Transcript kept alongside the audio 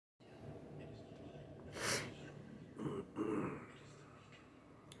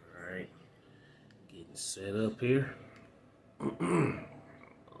Set up here. 1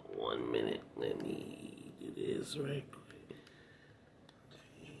 minute. Let me do this right quick.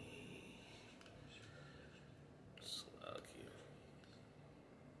 Slug here.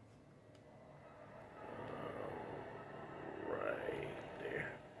 Right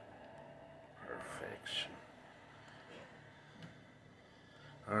there. Perfection.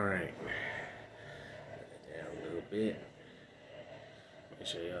 Alright. Down a little bit. Make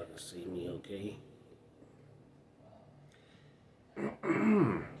sure y'all can see me okay.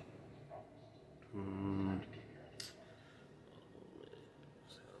 Sound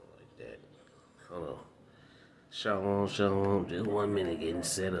like that. Hold on. Shalom. Just 1 minute getting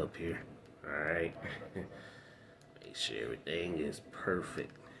set up here. Alright. Make sure everything is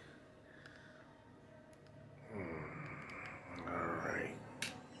perfect. Alright.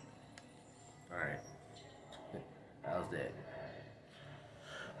 How's that?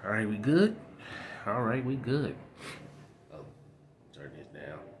 Alright, we good? Alright, we good. Oh, turn this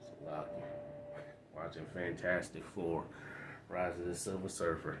down. It's lucky. Watching Fantastic Four. Rise of the Silver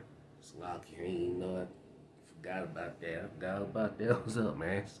Surfer. It's lucky. I didn't know I forgot about that. What's up,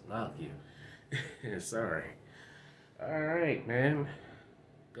 man? It's lucky. Sorry. Alright, man.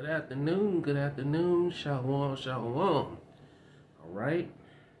 Good afternoon. Shalom. Alright.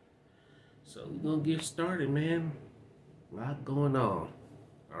 So we're gonna get started, man. A lot going on.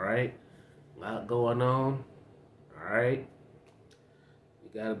 Alright? A lot going on. Alright?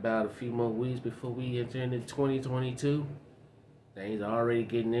 We got about a few more weeks before we enter into 2022. Things are already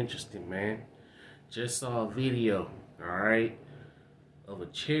getting interesting, man. Just saw a video, alright, of a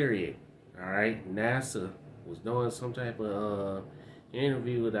chariot. Alright? NASA was doing some type of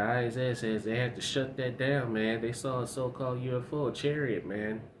interview with the ISS as they had to shut that down, man. They saw a so-called UFO, a chariot,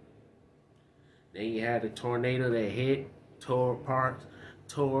 man. Then you had a tornado that hit, tore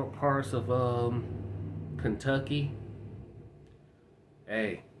parts of Kentucky.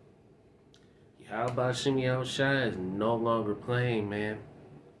 Hey, how about Shimmy Shai is no longer playing, man.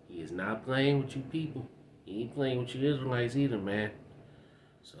 He is not playing with you people. He ain't playing with you Israelites either, man.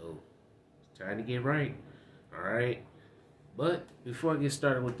 So it's time to get right. Alright? But before I get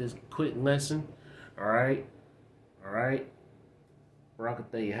started with this quick lesson, alright?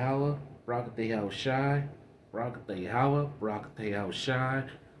 Barakatah Yahweh, Barakatah Yahweh Shai, Barakatah Yahweh, Barakatah Yahweh Shai,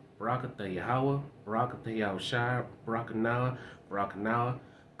 Barakatah Yahweh, Barakatah Yahweh Shai, Barakanawa,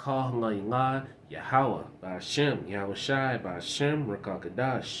 Call Halayla, Yahweh, Ba'ashem, Yahweh Shai, Ba'ashem,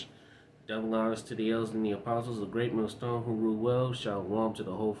 Rakakadash. Double honors to the elders and the apostles, the great millstone who rule well, shalom to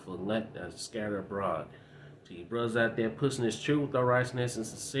the hopeful elect that is scattered abroad. To you brothers out there pushing this truth with all righteousness and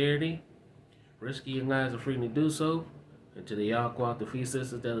sincerity, risking your lives and freedom to do so. And to the Yahweh, the free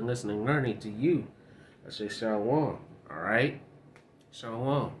sisters that are listening and learning, to you, I say shalom. Alright?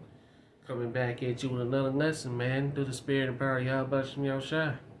 Shalom. Coming back at you with another lesson, man, through the spirit and power of Yahweh Shem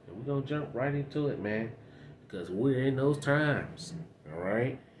Yahushua. And we're going to jump right into it, man, because we're in those times.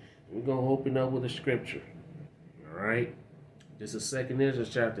 Alright? We're going to open up with a scripture. Alright? This is 2 Ezra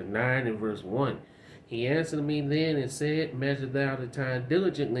chapter 9 and verse 1. He answered me then and said, measure thou the time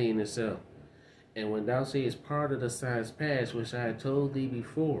diligently in itself. And when thou seest part of the signs past, which I had told thee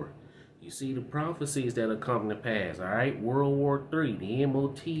before, you see the prophecies that are coming to pass, all right? World War III, the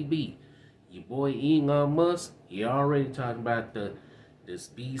M.O.T.B. Your boy Elon Musk, he already talking about this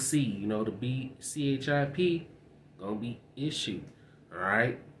BC, you know, the CHIP gonna be issued, all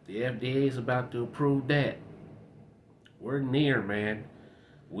right? The FDA is about to approve that. We're near, man.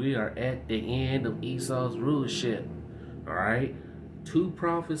 We are at the end of Esau's rulership, all right? 2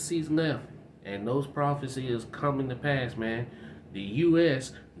 prophecies left. And those prophecies coming to pass, man. The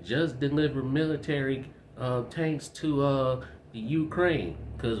U.S. just delivered military tanks to the Ukraine.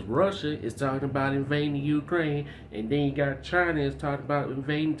 Because Russia is talking about invading the Ukraine. And then you got China is talking about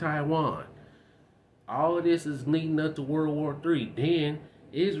invading Taiwan. All of this is leading up to World War III. Then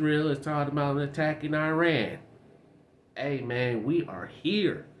Israel is talking about attacking Iran. Hey, man, we are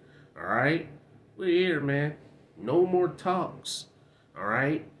here. Alright? We're here, man. No more talks.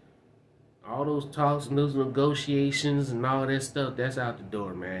 Alright? All those talks and those negotiations and all that stuff, that's out the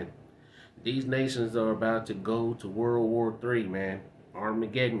door, man. These nations are about to go to World War III, man.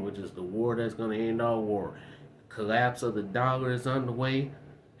 Armageddon, which is the war that's going to end all war. Collapse of the dollar is underway.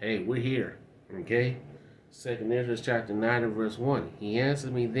 Hey, we're here. Okay? 2 Ezra chapter 9 and verse 1. He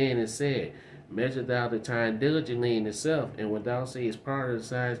answered me then and said, measure thou the time diligently in itself, and when thou seest part of the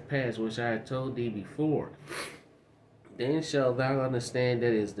signs past, which I had told thee before, then shalt thou understand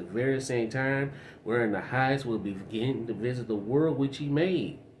that it is the very same time wherein the highest will be beginning to visit the world which he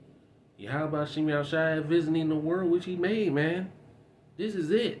made. How about Shem Yahushua visiting the world which he made, man? This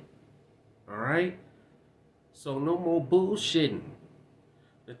is it. Alright? So no more bullshitting.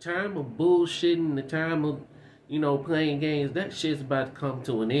 The time of bullshitting, the time of, playing games, that shit's about to come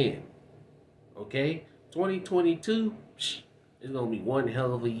to an end. Okay? 2022, it's going to be one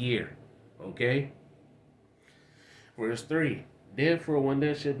hell of a year. Okay? Verse 3. Therefore, when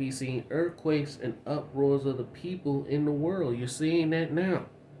there shall be seen earthquakes and uproars of the people in the world, you're seeing that now.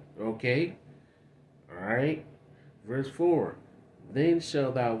 Okay? Alright? Verse 4. Then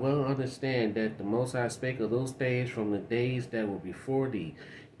shalt thou well understand that the Most High spake of those things from the days that were before thee,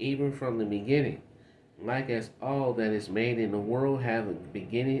 even from the beginning. Like as all that is made in the world have a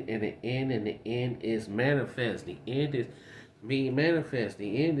beginning and an end, and the end is manifest. The end is being manifest.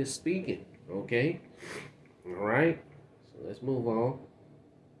 The end is speaking. Okay? Alright? So let's move on.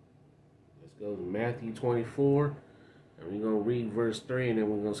 Let's go to Matthew 24. And we're going to read verse 3, and then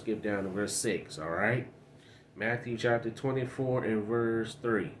we're going to skip down to verse 6. Alright? Matthew chapter 24 and verse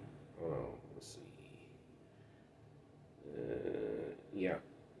 3. Hold on, let's see. Yeah.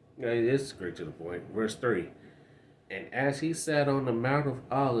 This is straight to the point. Verse 3. And as he sat on the Mount of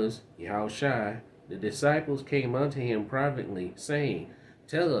Olives, Yahushua, the disciples came unto him privately, saying,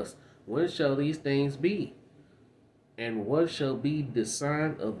 Tell us, when shall these things be? And what shall be the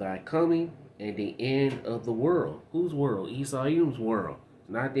sign of thy coming and the end of the world? Whose world? Esau's world.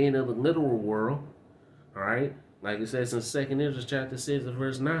 Not the end of the literal world. Alright? Like it says in 2nd Ezra chapter 6 and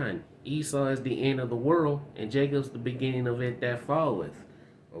verse 9. Esau is the end of the world, and Jacob's the beginning of it that followeth.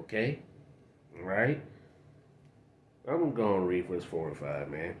 Okay? Alright? I'm going to go and read verse 4 and 5,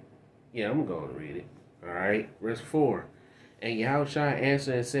 man. Yeah, I'm going to read it. Alright? Verse 4. And Yahushua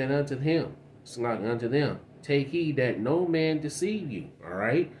answered and said unto them, Take heed that no man deceive you.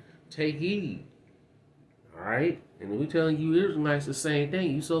 Alright? Take heed. Alright? And we're telling you Israelites the same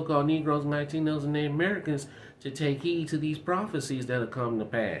thing. You so-called Negroes, Latinos, and Native Americans to take heed to these prophecies that are coming to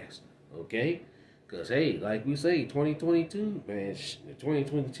pass. Okay? Because, hey, like we say, 2022, man,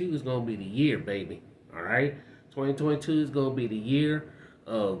 2022 is going to be the year, baby. Alright? 2022 is going to be the year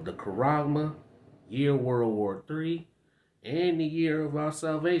of the Charagma, year of World War III, and the year of our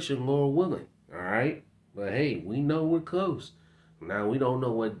salvation, Lord willing. Alright? But, hey, we know we're close. Now we don't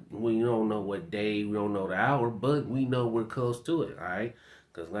know what day, we don't know the hour, but we know we're close to it, all right?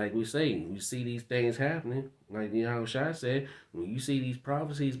 Because like we say, we see these things happening, like Yahushua said, when you see these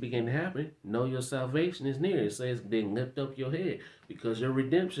prophecies begin to happen, know your salvation is near. It says, then lift up your head, because your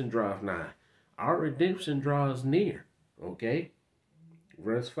redemption draweth nigh. Our redemption draws near, okay?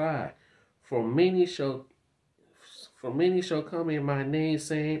 Verse 5, For many shall come in my name,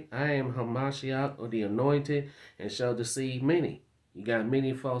 saying, I am Hamashiach, or the anointed, and shall deceive many. You got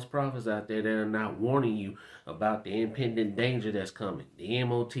many false prophets out there that are not warning you about the impending danger that's coming. The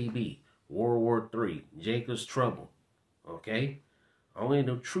M.O.T.B, World War III, Jacob's trouble. Okay? Only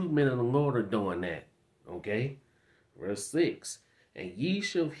the true men of the Lord are doing that. Okay? Verse 6. And ye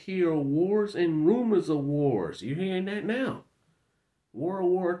shall hear wars and rumors of wars. You're hearing that now. World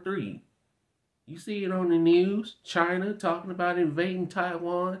War III. You see it on the news. China talking about invading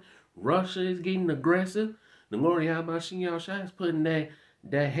Taiwan. Russia is getting aggressive. The Lord Yahushua is putting that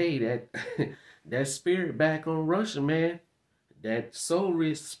that spirit back on Russia, man. That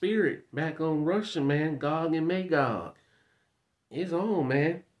soul-rich spirit back on Russia, man. Gog and Magog. It's on,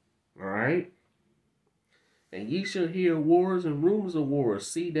 man. Alright? And ye shall hear wars and rumors of wars.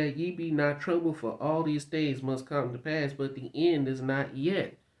 See that ye be not troubled, for all these things must come to pass, but the end is not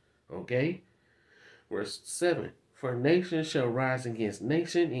yet. Okay? Verse 7. For nation shall rise against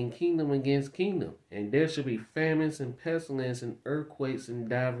nation, and kingdom against kingdom. And there shall be famines and pestilence and earthquakes in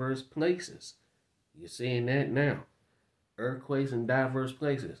diverse places. You're seeing that now. Earthquakes in diverse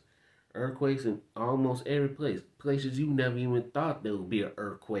places. Earthquakes in almost every place. Places you never even thought there would be an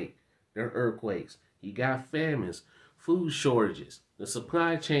earthquake. There are earthquakes. You got famines, food shortages. The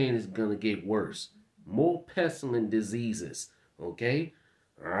supply chain is going to get worse. More pestilent diseases. Okay?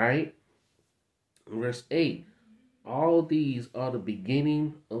 Alright? Verse 8. All these are the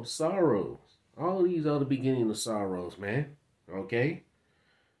beginning of sorrows. All these are the beginning of sorrows, man. Okay?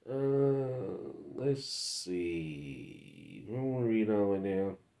 Let's see. I want to read all of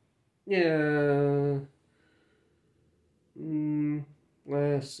them. Yeah.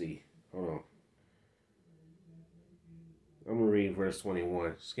 Let's see. Hold on. I'm going to read verse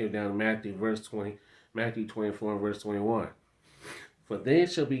 21. Skip down to Matthew 24 and verse 21. For then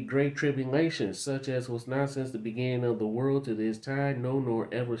shall be great tribulation, such as was not since the beginning of the world to this time, no, nor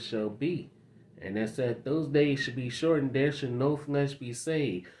ever shall be. And that said, those days shall be shortened, there shall no flesh be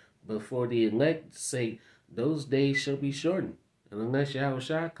saved. But for the elect's sake, those days shall be shortened. And unless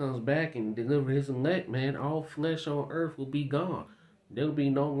Yahushua comes back and deliver his elect, man, all flesh on earth will be gone. There will be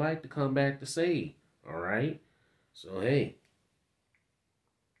no light to come back to save. Alright? So hey,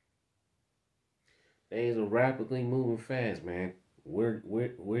 things are rapidly moving fast, man. We're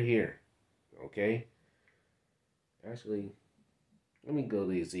here. Okay? Actually, let me go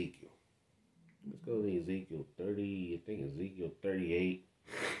to Ezekiel. Let's go to Ezekiel 30, I think Ezekiel 38.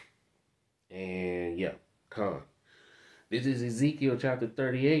 And yeah, come. This is Ezekiel chapter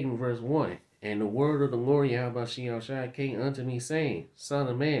 38 and verse 1. And the word of the Lord Yahweh came unto me, saying, Son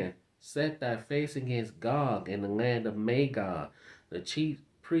of man, set thy face against Gog in the land of Magog, the chief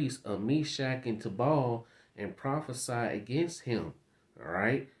priest of Meshach and Tubal, and prophesy against him. All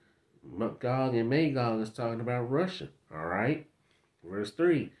right? Gog and Magog is talking about Russia. All right? Verse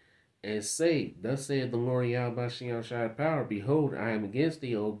 3. And say, Thus saith the Lord Yahweh power, Behold, I am against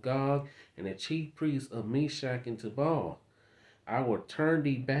thee, O Gog, and the chief priests of Meshach and Tubal. I will turn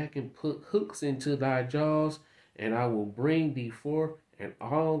thee back and put hooks into thy jaws, and I will bring thee forth, and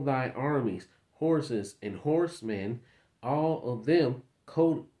all thy armies, horses and horsemen, all of them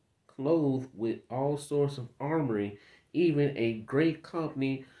clothed with all sorts of armory, even a great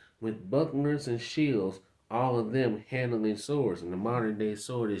company with bucklers and shields, all of them handling swords. And the modern day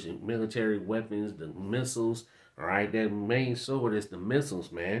sword is military weapons, the missiles. All right, that main sword is the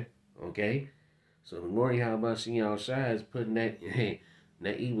missiles, man. Okay. So the Lord Yahweh is putting that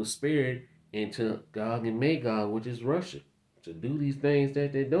evil spirit into Gog and Magog, which is Russia, to do these things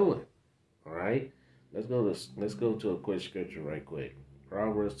that they're doing. All right, let's go to a quick scripture right quick.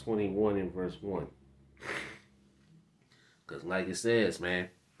 Proverbs 21 and verse 1. Because like it says, man,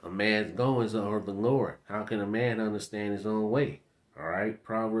 a man's goings are of the Lord. How can a man understand his own way? All right,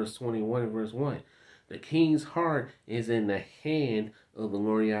 Proverbs 21 and verse 1. The king's heart is in the hand of the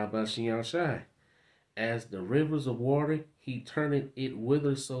Lord Yahweh. As the rivers of water, he turneth it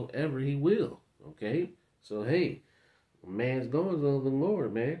whithersoever he will. Okay? So, hey, a man's goings of the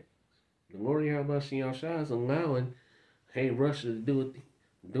Lord, man. The Lord Yahweh is allowing, hey, Russia to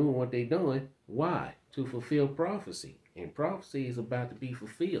doing what they doing. Why? To fulfill prophecy. And prophecy is about to be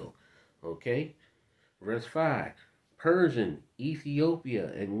fulfilled. Okay? Verse 5. Persian, Ethiopia,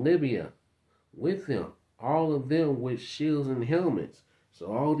 and Libya with them, all of them with shields and helmets. So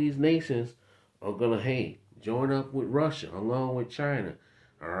all these nations are going to, hey, join up with Russia along with China.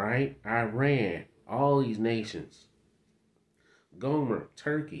 All right? Iran, all these nations. Gomer,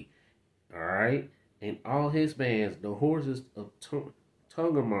 Turkey. All right? And all his bands, the horses of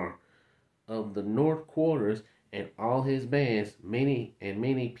Tungamar of the north quarters, and all his bands, many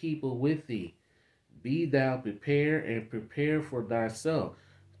people with thee. Be thou prepared and prepare for thyself,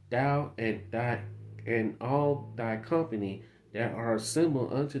 thou and all thy company that are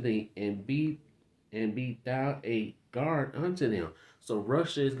assembled unto thee, and be thou a guard unto them. So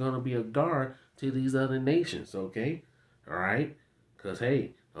Russia is going to be a guard to these other nations, okay? All right? Because,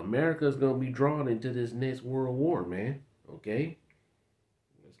 hey, America is going to be drawn into this next world war, man, okay?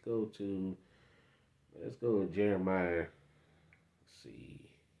 Let's go to Jeremiah. Let's see.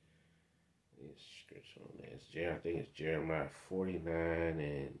 Scripture on that. I think it's Jeremiah 49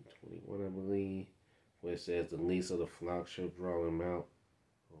 and 21, I believe, where it says, the least of the flock shall draw them out.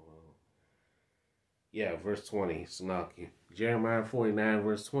 Yeah, verse 20. Salaki. Jeremiah 49,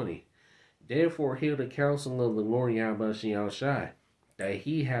 verse 20. Therefore hear the counsel of the Lord Yahweh that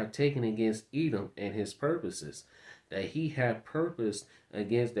he have taken against Edom and his purposes, that he have purposed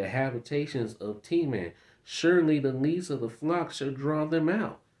against the habitations of Teman. Surely the least of the flock shall draw them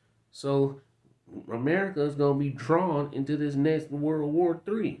out. So America is going to be drawn into this next World War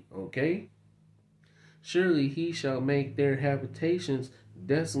III, okay? Surely he shall make their habitations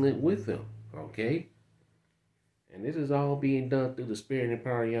desolate with them, okay? And this is all being done through the spirit and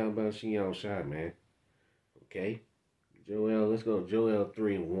power of Yahweh Shai, man. Okay? Joel, let's go Joel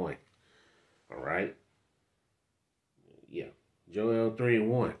 3 and 1. Alright? Yeah. Joel 3 and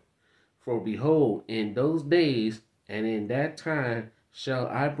 1. For behold, in those days and in that time shall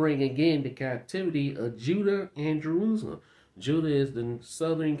I bring again the captivity of Judah and Jerusalem. Judah is the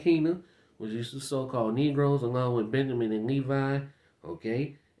southern kingdom, which is the so-called Negroes, along with Benjamin and Levi.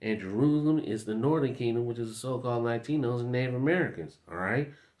 Okay? And Jerusalem is the northern kingdom, which is the so-called Latinos and Native Americans. All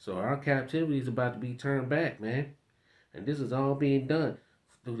right? So our captivity is about to be turned back, man. And this is all being done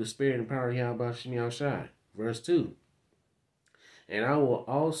through the spirit and power of Yahweh Shai. Verse 2. And I will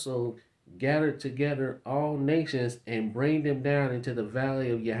also gather together all nations and bring them down into the valley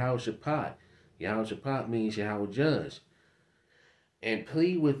of Yehoshaphat. Yehoshaphat means Yahweh judge. And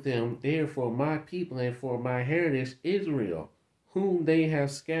plead with them there for my people and for my heritage Israel, whom they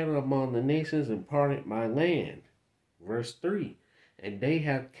have scattered among the nations and parted my land. Verse 3. And they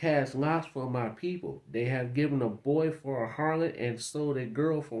have cast lots for my people. They have given a boy for a harlot and sold a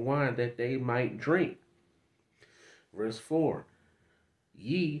girl for wine that they might drink. Verse 4.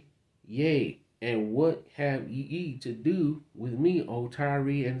 Ye, yea, and what have ye to do with me, O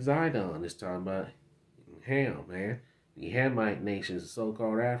Tyre and Zidon? It's talking about Ham, man. The Hamite nations, the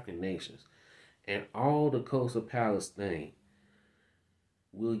so-called African nations, and all the coast of Palestine.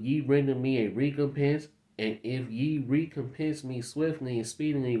 Will ye render me a recompense? And if ye recompense me swiftly and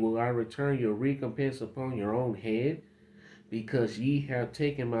speedily, will I return your recompense upon your own head? Because ye have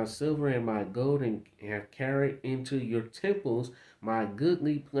taken my silver and my gold, and have carried into your temples my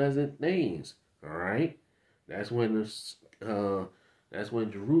goodly pleasant things. All right, that's when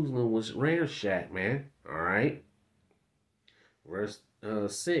Jerusalem was ransacked, man. All right, verse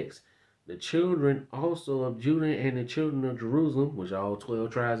 6. The children also of Judah and the children of Jerusalem, which are all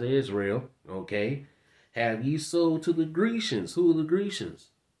 12 tribes of Israel, okay, have ye sold to the Grecians. Who are the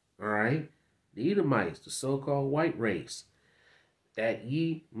Grecians? All right, the Edomites, the so-called white race, that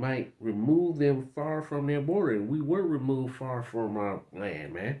ye might remove them far from their border. We were removed far from our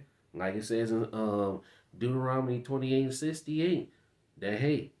land, man. Like it says in Deuteronomy 28:68, that,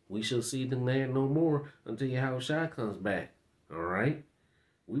 hey, we shall see the land no more until Yahushua comes back. All right?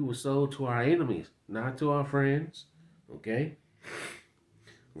 We were sold to our enemies, not to our friends. Okay?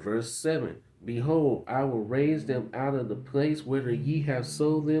 Verse 7. Behold, I will raise them out of the place whither ye have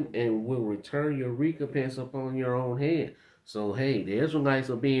sold them, and will return your recompense upon your own head. So, hey, the Israelites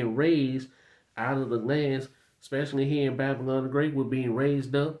are being raised out of the lands, especially here in Babylon the Great. We're being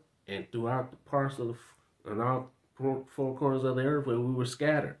raised up, and throughout the parts of and all four corners of the earth where we were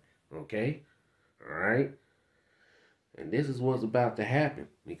scattered. Okay? All right? And this is what's about to happen.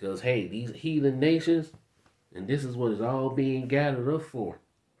 Because, hey, these heathen nations, and this is what is all being gathered up for.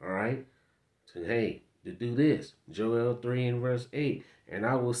 All right? To do this. Joel 3 and verse 8. And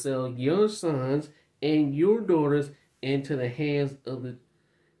I will sell your sons and your daughters into the hand of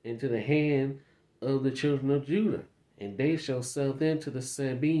the children of Judah, and they shall sell them to the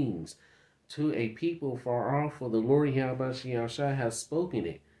Sabines, to a people far off, for the Lord Yahweh has spoken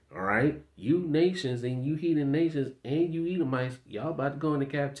it. All right, you nations and you heathen nations and you Edomites, y'all about to go into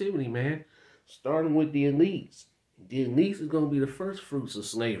captivity, man. Starting with the elites. The elites is going to be the first fruits of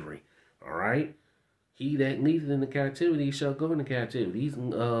slavery. All right, he that leadeth into captivity shall go into captivity. These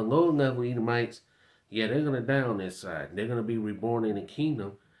low-level Edomites, yeah, they're going to die on this side. They're going to be reborn in the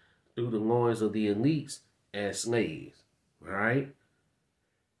kingdom through the loins of the elites as slaves. All right?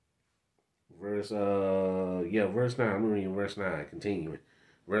 Verse 9. I'm reading verse 9, continuing.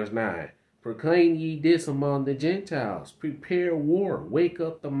 Verse 9. Proclaim ye this among the Gentiles. Prepare war. Wake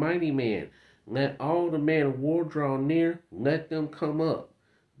up the mighty man. Let all the men of war draw near. Let them come up.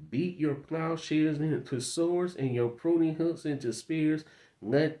 Beat your plowshares into swords and your pruning hooks into spears.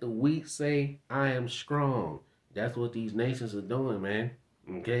 Let the weak say, I am strong. That's what these nations are doing, man.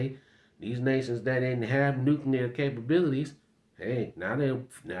 Okay? These nations that didn't have nuclear capabilities, hey, now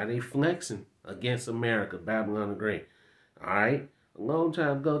they flexing against America, Babylon the Great. All right? A long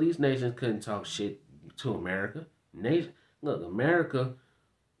time ago, these nations couldn't talk shit to America. Look, America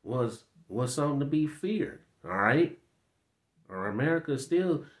was something to be feared. All right? Or America is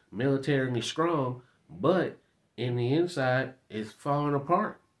still militarily strong, but in the inside, it's falling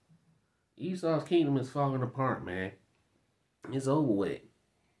apart. Esau's kingdom is falling apart, man. It's over with.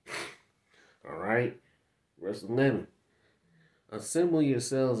 All right. Verse 11. Assemble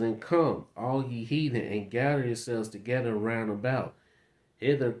yourselves and come, all ye heathen, and gather yourselves together round about.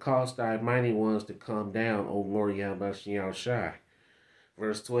 Hither cause thy mighty ones to come down, O Lord Yahweh.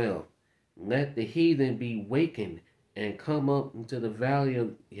 Verse 12. Let the heathen be wakened and come up into the valley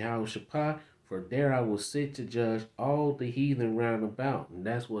of Yahushua, for there I will sit to judge all the heathen round about. And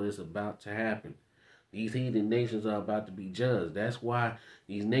that's what is about to happen. These heathen nations are about to be judged. That's why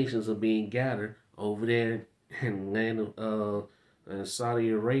these nations are being gathered over there in the land of Saudi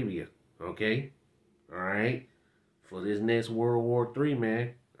Arabia. Okay? All right? For this next World War III,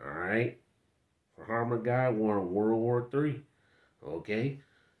 man. All right? For Harmer Guy won World War III. Okay?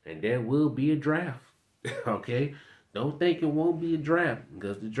 And there will be a draft. Okay? Don't think it won't be a draft,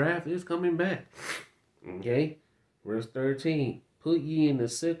 because the draft is coming back. Okay? Verse 13. Put ye in the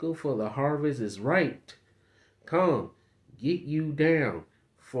sickle, for the harvest is ripe. Come, get you down,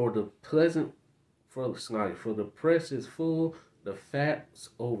 for the press is full, the fats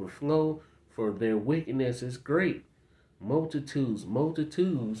overflow, for their wickedness is great. Multitudes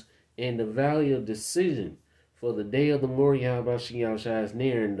in the valley of decision, for the day of the Lord Yahweh is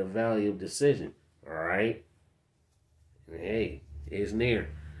near in the valley of decision. All right? Hey, it's near.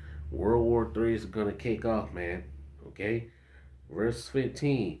 World War III is going to kick off, man. Okay? Verse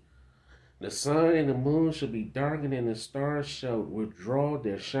 15. The sun and the moon shall be darkened, and the stars shall withdraw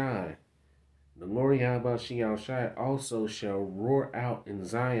their shine. The Lord Yahweh Shai also shall roar out in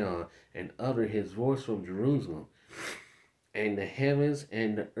Zion and utter his voice from Jerusalem. And the heavens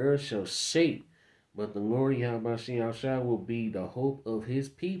and the earth shall shake, but the Lord Yahweh Shai will be the hope of his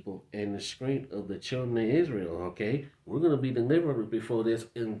people and the strength of the children of Israel. Okay, we're going to be delivered before this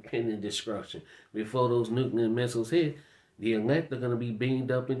impending destruction. Before those nuclear missiles hit, the elect are going to be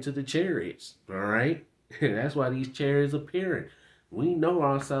beamed up into the chariots. All right, that's why these chariots are appearing. We know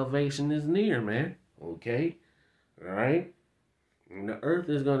our salvation is near, man. Okay, all right, and the earth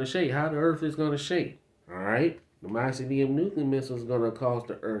is going to shake. How the earth is going to shake? All right. The M.O.T.B nuclear missile is going to cause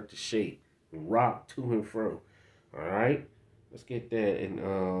the earth to shake and rock to and fro. All right? Let's get that in,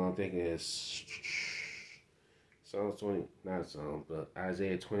 I think it's Psalms 20, not Psalms, but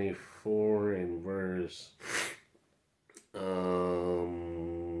Isaiah 24 and verse,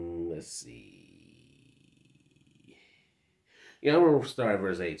 let's see. Yeah, I'm going to start at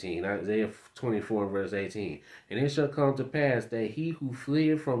verse 18. Isaiah 24 and verse 18. And it shall come to pass that he who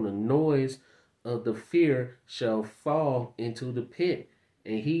fleeth from the noise of the fear shall fall into the pit,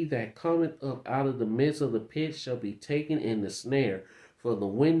 and he that cometh up out of the midst of the pit shall be taken in the snare. For the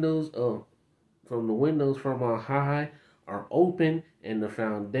windows from on high are open, and the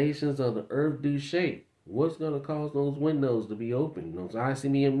foundations of the earth do shake. What's going to cause those windows to be open? Those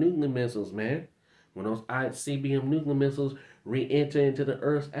ICBM nuclear missiles, man. When those ICBM nuclear missiles re-enter into the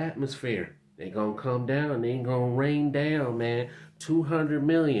Earth's atmosphere, they're going to come down. They're going to rain down, man. 200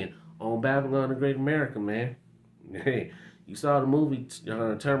 million on Babylon the Great America, man. Hey, you saw the movie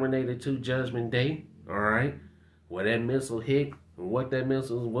Terminator 2 Judgment Day, all right? Where that missile hit and what the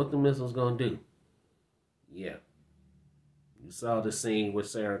missile's going to do. Yeah. You saw the scene with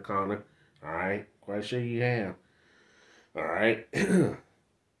Sarah Connor, all right? Quite sure you have. All right.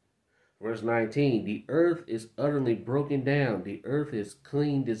 Verse 19, the earth is utterly broken down. The earth is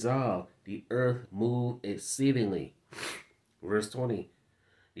clean dissolved. The earth moved exceedingly. Verse 20,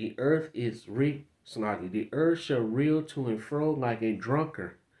 the earth shall reel to and fro like a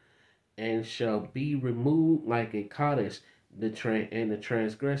drunkard, and shall be removed like a cottage. And the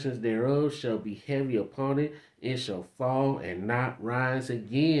transgressions thereof shall be heavy upon it. It shall fall and not rise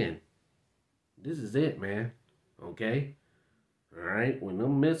again. This is it, man. Okay? All right? When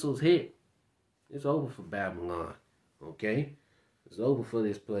them missiles hit, it's over for Babylon. Okay? It's over for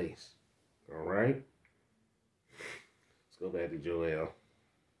this place. All right? Let's go back to Joel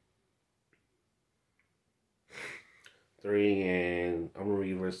 3, and I'm going to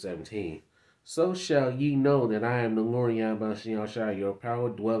read verse 17. So shall ye know that I am the Lord Yahweh Shai, your power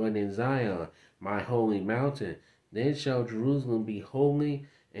dwelling in Zion, my holy mountain. Then shall Jerusalem be holy,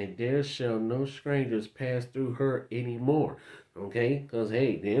 and there shall no strangers pass through her anymore. Okay? Because,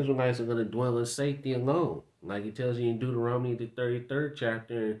 hey, the Israelites are going to dwell in safety alone. Like it tells you in Deuteronomy, the 33rd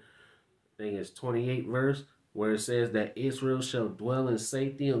chapter, I think it's 28 verse, where it says that Israel shall dwell in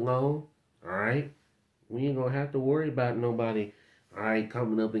safety alone. All right? We ain't going to have to worry about nobody, all right,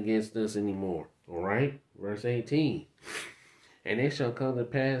 coming up against us anymore. All right? Verse 18. And it shall come to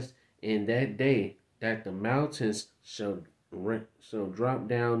pass in that day that the mountains shall drop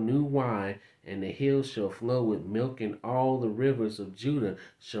down new wine, and the hills shall flow with milk, and all the rivers of Judah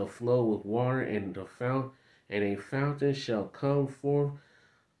shall flow with water, and a fountain shall come forth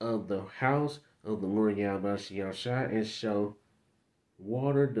of the house of the Lord Yahweh Shai, and shall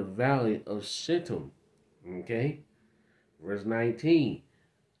water the valley of Shittim. Okay? Verse 19.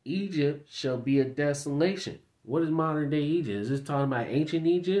 Egypt shall be a desolation. What is modern day Egypt? Is this talking about ancient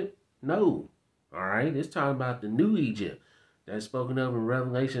Egypt? No. All right? It's talking about the new Egypt that's spoken of in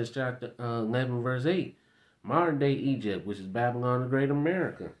Revelation chapter 11, verse 8. Modern day Egypt, which is Babylon the Great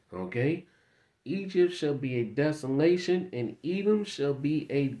America. Okay? Egypt shall be a desolation, and Edom shall be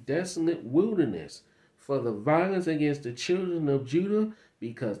a desolate wilderness for the violence against the children of Judah,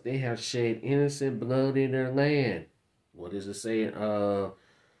 because they have shed innocent blood in their land. What is it saying?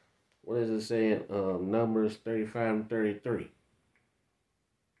 Numbers 35 and 33.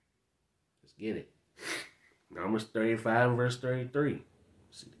 Let's get it. Numbers 35 and verse 33.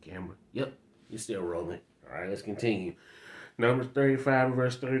 See the camera? Yep, it's still rolling. All right, let's continue. Numbers 35 and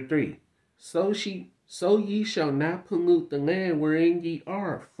verse 33. So ye shall not pollute the land wherein ye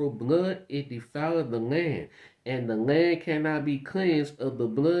are, for blood it defileth the land, and the land cannot be cleansed of the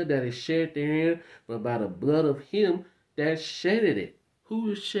blood that is shed therein, but by the blood of him that shedded it. Who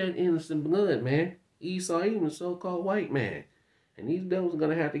is shed innocent blood, man? Esau, even so-called white man. And these devils are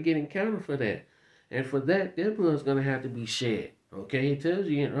going to have to get encountered for that. And for that, their blood is going to have to be shed. Okay, it tells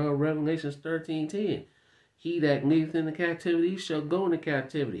you in Revelation 13:10, he that leadeth into captivity shall go into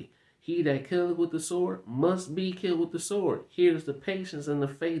captivity. He that killeth with the sword must be killed with the sword. Here's the patience and the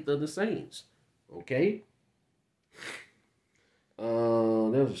faith of the saints. Okay?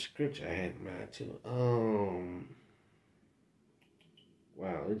 There was a scripture I had in mind too.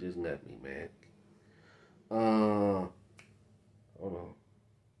 Wow, it just nut me, man. Hold on.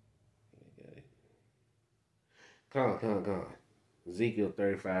 Come on. Ezekiel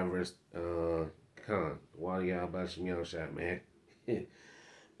 35 verse Wally y'all about some young shot, man.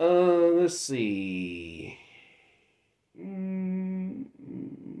 Let's see.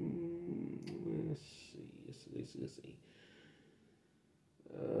 Let's see.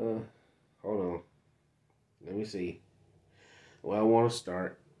 Hold on. Let me see. Well, I want to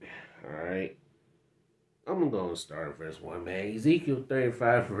start. All right. I'm going to start at verse 1, man. Ezekiel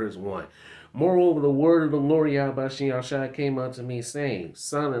 35, verse 1. Moreover, the word of the Lord Yahweh came unto me, saying,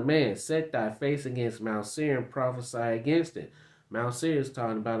 Son of man, set thy face against Mount Seir and prophesy against it. Mount Seir is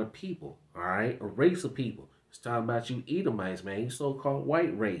talking about a people, all right? A race of people. It's talking about you Edomites, man. You so-called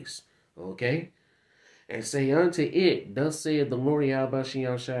white race, okay? And say unto it, Thus saith the Lord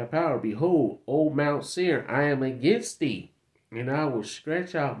Yahweh power, Behold, O Mount Seir, I am against thee, and I will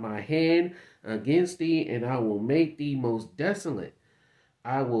stretch out my hand against thee, and I will make thee most desolate.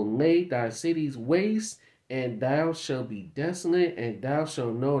 I will lay thy cities waste, and thou shalt be desolate, and thou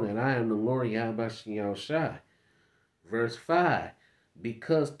shalt know that I am the Lord Yahweh. Verse 5,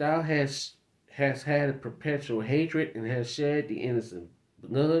 Because thou hast had a perpetual hatred, and hast shed the innocent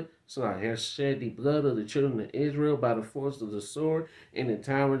blood, so I have shed the blood of the children of Israel by the force of the sword, in the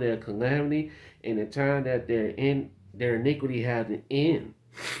time of their calamity, in the time that their iniquity had an end.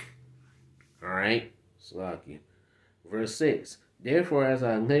 All right, Slaki. Verse 6. Therefore, as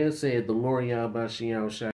I live, said the Lord Yahweh